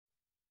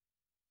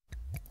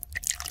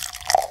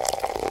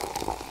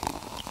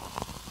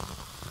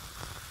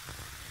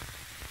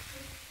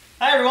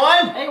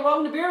Hey,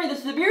 welcome to Beer Me. This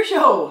is the beer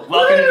show.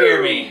 Welcome to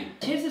Beer Me.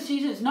 'Tis the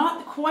season. It's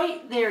not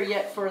quite there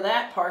yet for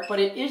that part, but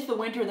it is the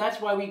winter.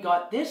 That's why we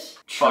got this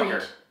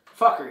treat.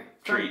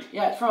 Treat.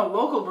 Yeah, it's from a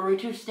local brewery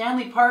too,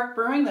 Stanley Park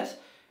Brewing.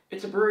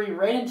 It's a brewery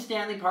right in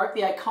Stanley Park,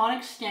 the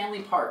iconic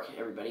Stanley Park,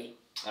 everybody.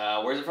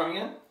 Where's it from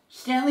again?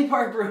 Stanley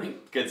Park Brewing.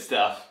 Good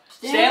stuff.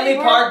 Stanley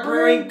Park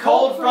Brewing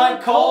Cold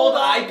Front Cold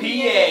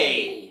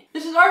IPA.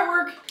 This is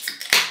artwork.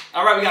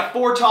 All right, we got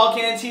 4 tall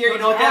cans here. You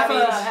know what that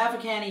means? Half a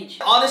can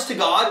each. Honest to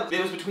God,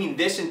 it was between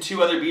this and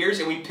 2 other beers,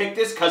 and we picked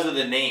this because of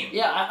the name.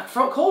 Yeah,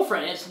 Cold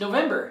Front. It's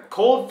November.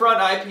 Cold Front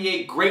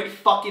IPA, great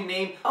fucking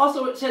name.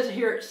 Also, it says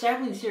here,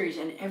 sampling series,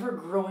 an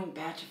ever-growing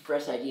batch of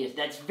fresh ideas.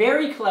 That's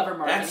very clever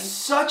marketing. That's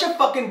such a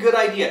fucking good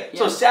idea. Yeah.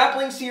 So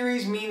sapling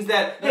series means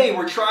that, hey,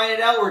 we're trying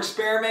it out, we're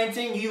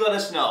experimenting, you let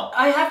us know.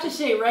 I have to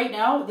say right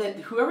now that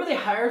whoever they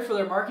hired for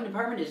their marketing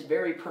department is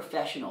very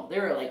professional.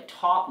 They're like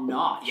top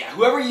notch. Yeah,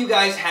 whoever you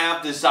guys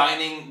have designing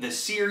the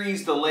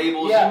series, the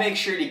labels, you make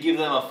sure to give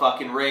them a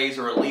fucking raise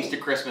or at least a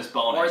Christmas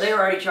bonus. Or they're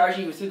already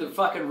charging you through the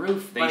fucking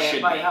roof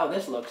by how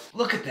this looks.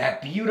 Look at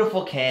that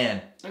beautiful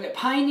can. Look at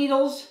pine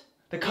needles.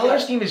 The color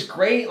scheme is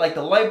great, like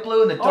the light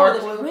blue and the dark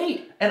blue.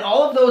 Great. And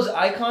all of those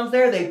icons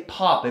there, they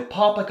pop. They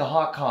pop like a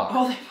hot cock.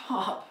 Oh, they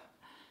pop.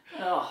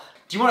 Oh.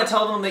 Do you want to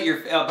tell them that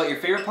about your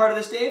favorite part of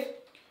this, Dave?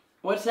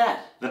 What's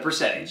that? The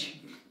percentage.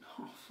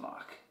 Oh,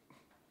 fuck.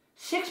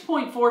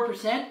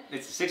 6.4%.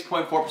 It's a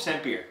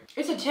 6.4% beer.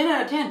 It's a 10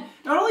 out of 10.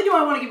 Not only do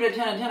I want to give it a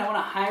 10 out of 10, I want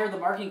to hire the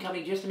marketing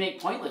company just to make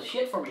pointless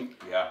shit for me.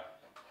 Yeah.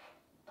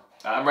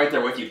 I'm right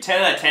there with you.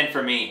 10 out of 10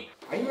 for me.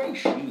 Why are you wearing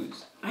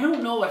shoes? I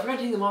don't know. I forgot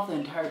to take them off the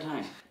entire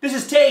time. This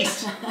is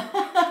taste!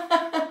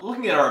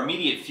 Looking at our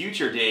immediate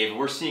future, Dave,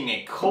 we're seeing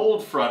a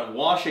cold front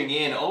washing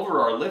in over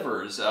our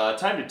livers.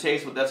 Time to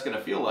taste what that's going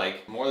to feel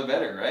like. More the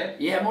better,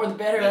 right? Yeah, more the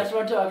better. That's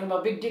what I'm talking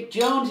about. Big Dick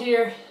Jones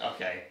here.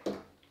 Okay.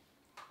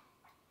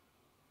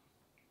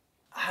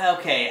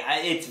 Okay,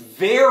 it's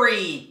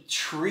very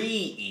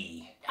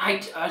tree-y. I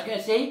was going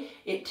to say,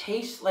 it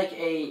tastes like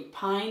a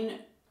pine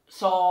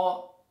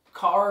saw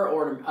car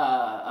or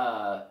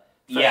air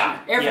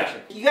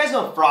freshener. You guys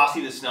know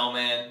Frosty the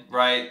Snowman,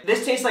 right?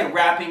 This tastes like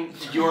wrapping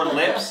your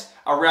lips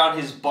around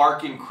his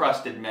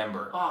bark-encrusted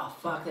member. Oh,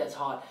 fuck, that's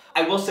hot.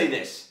 I will say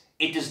this.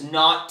 It does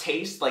not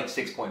taste like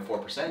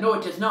 6.4%. No,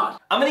 it does not.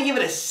 I'm going to give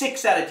it a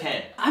 6 out of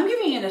 10. I'm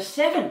giving it a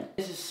 7.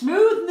 This is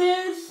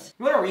smoothness.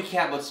 You want to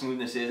recap what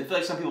smoothness is? I feel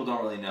like some people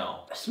don't really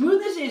know.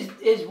 Smoothness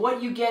is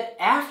what you get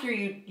after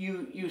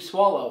you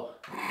swallow.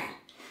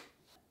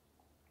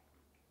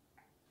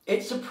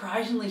 It's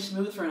surprisingly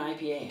smooth for an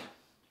IPA.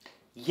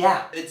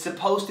 Yeah, it's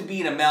supposed to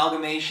be an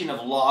amalgamation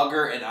of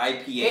lager and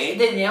IPA.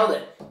 They nailed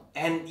it.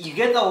 And you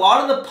get a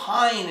lot of the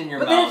pine in your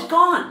mouth. But then it's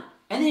gone.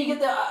 And then you get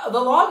the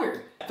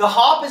lager. The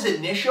hop is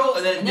initial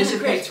and then it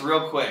dissipates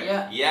real quick.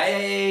 Yeah.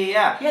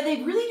 Yeah,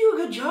 they really do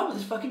a good job with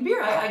this fucking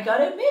beer. I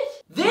gotta admit.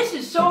 This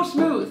is so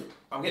smooth.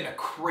 I'm getting a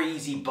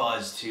crazy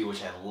buzz too,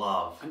 which I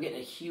love. I'm getting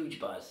a huge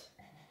buzz.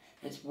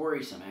 It's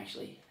worrisome,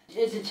 actually.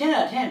 It's a 10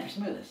 out of 10 for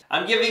smoothness.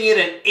 I'm giving it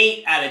an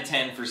 8 out of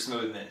 10 for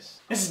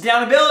smoothness. This is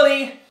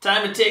downability.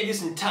 Time to take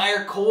this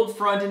entire cold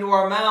front into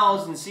our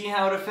mouths and see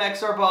how it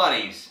affects our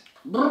bodies.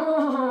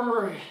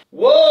 Brrr.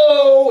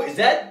 Whoa! Is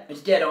that?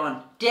 It's dead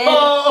on. Dead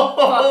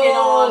fucking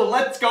on.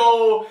 Let's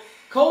go.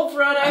 Cold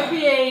Front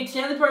IPA,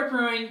 Stanley Park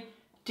Brewing.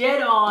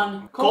 Dead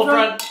on. Cold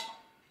front.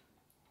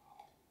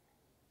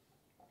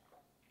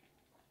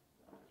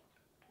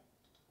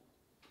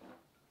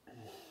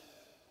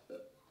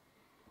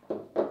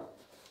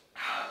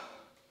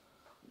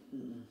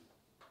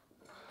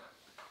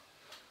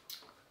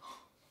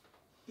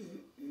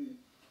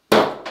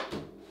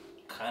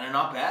 Kind of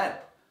not bad.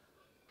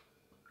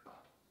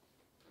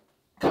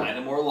 Kind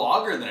of more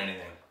lager than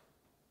anything.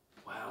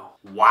 Wow.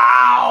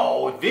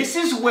 Wow, this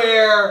is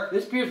where...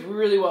 This beer's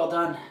really well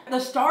done. The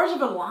stars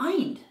have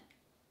aligned.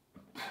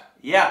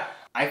 Yeah,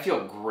 I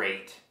feel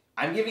great.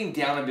 I'm giving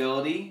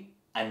downability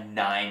a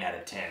 9 out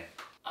of 10.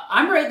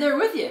 I'm right there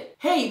with you.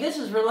 Hey, this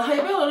is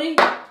reliability.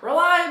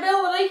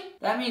 Reliability.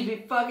 That means we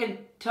fucking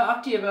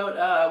talk to you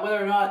about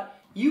whether or not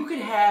you could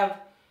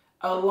have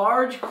a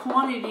large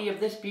quantity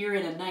of this beer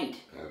in a night.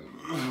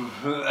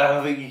 I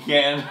don't think you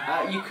can.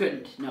 You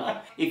couldn't, no.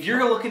 If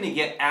you're looking to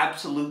get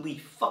absolutely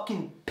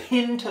fucking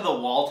pinned to the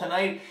wall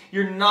tonight,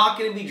 you're not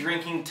going to be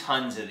drinking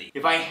tons of these.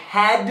 If I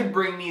had to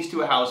bring these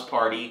to a house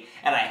party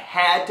and I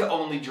had to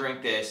only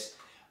drink this,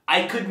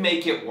 I could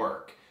make it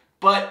work.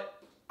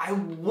 But I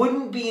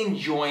wouldn't be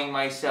enjoying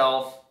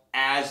myself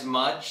as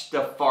much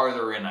the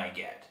farther in I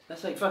get.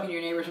 That's like fucking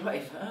your neighbor's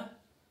wife, huh?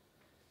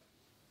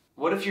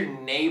 What if your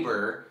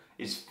neighbor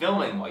is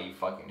filming while you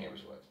fuck your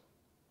neighbor's wife?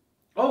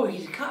 Oh,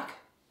 he's a cuck.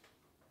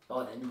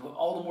 Oh, then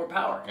all the more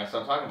power. That's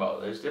what I'm talking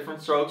about. There's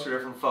different strokes for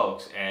different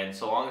folks, and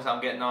so long as I'm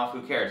getting off,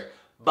 who cares?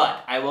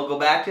 But I will go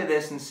back to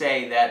this and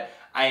say that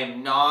I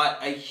am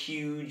not a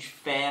huge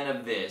fan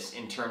of this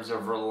in terms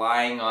of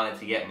relying on it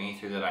to get me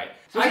through the night.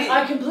 So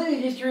I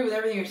completely disagree with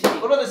everything you're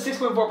saying. What about the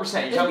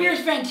 6.4%? This beer is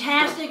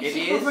fantastic.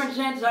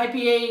 6.4% is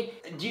IPA.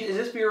 Is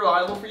this beer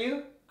reliable for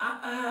you?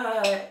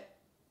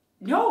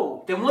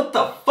 No. Then what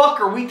the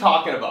fuck are we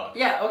talking about?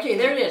 Yeah, okay,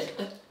 there it is.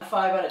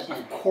 5 out of 10.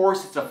 Of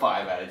course it's a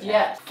 5 out of 10.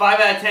 Yeah. 5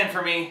 out of 10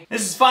 for me.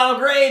 This is final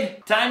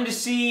grade. Time to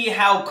see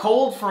how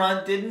Cold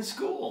Front did in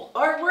school.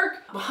 Artwork,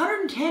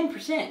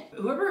 110%.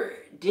 Whoever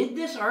did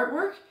this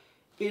artwork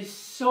is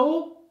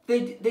so...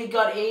 They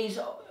got A's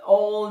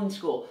all in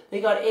school. They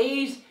got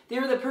A's. They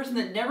were the person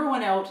that never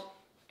went out,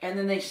 and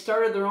then they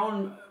started their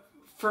own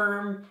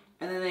firm,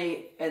 and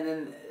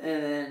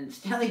then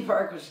Stanley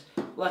Park was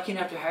lucky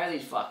enough to hire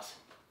these fucks.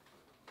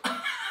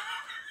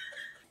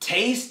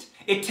 Taste?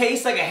 It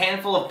tastes like a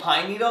handful of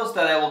pine needles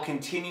that I will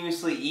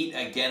continuously eat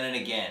again and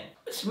again.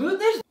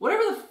 Smoothness?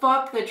 Whatever the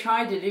fuck they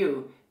tried to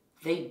do,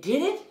 they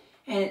did it,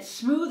 and it's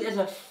smooth as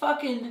a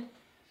fucking...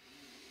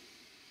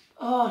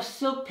 Oh,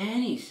 silk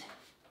panties.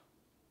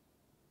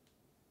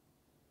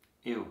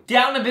 Ew.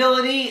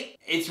 Downability,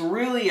 it's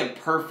really a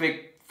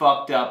perfect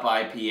fucked up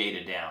IPA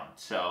to down.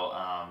 So,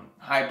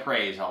 high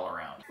praise all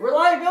around.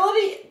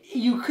 Reliability,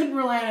 you couldn't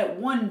rely on it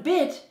one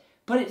bit,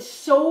 but it's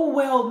so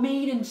well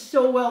made and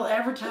so well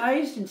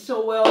advertised and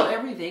so well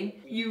everything,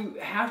 you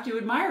have to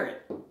admire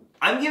it.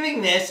 I'm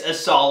giving this a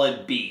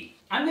solid B.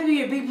 I'm giving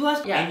it a B+.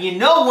 Yeah. And you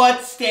know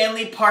what,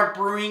 Stanley Park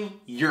Brewing?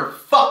 You're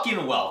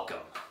fucking welcome.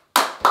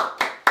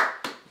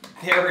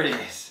 There it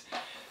is.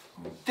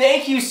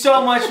 Thank you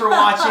so much for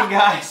watching,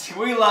 guys.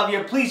 We love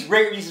you. Please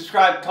rate, review,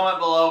 subscribe, comment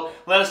below.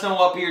 Let us know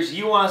what beers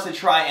you want us to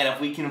try, and if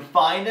we can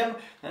find them,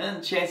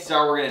 then chances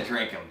are we're going to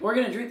drink them. We're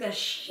going to drink the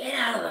shit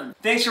out of them.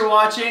 Thanks for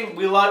watching.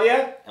 We love you,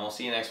 and we'll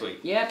see you next week.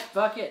 Yep,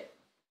 fuck it.